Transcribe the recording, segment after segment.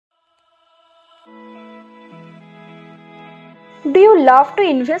Do you love to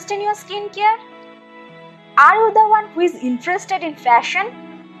invest in your skincare? Are you the one who is interested in fashion?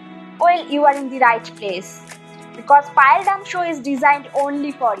 Well, you are in the right place because Payal Dam Show is designed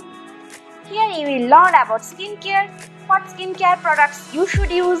only for you. Here you will learn about skincare, what skincare products you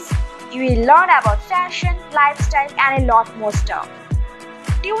should use. You will learn about fashion, lifestyle and a lot more stuff.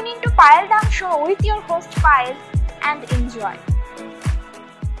 Tune in to Payal Dam Show with your host Payal and enjoy.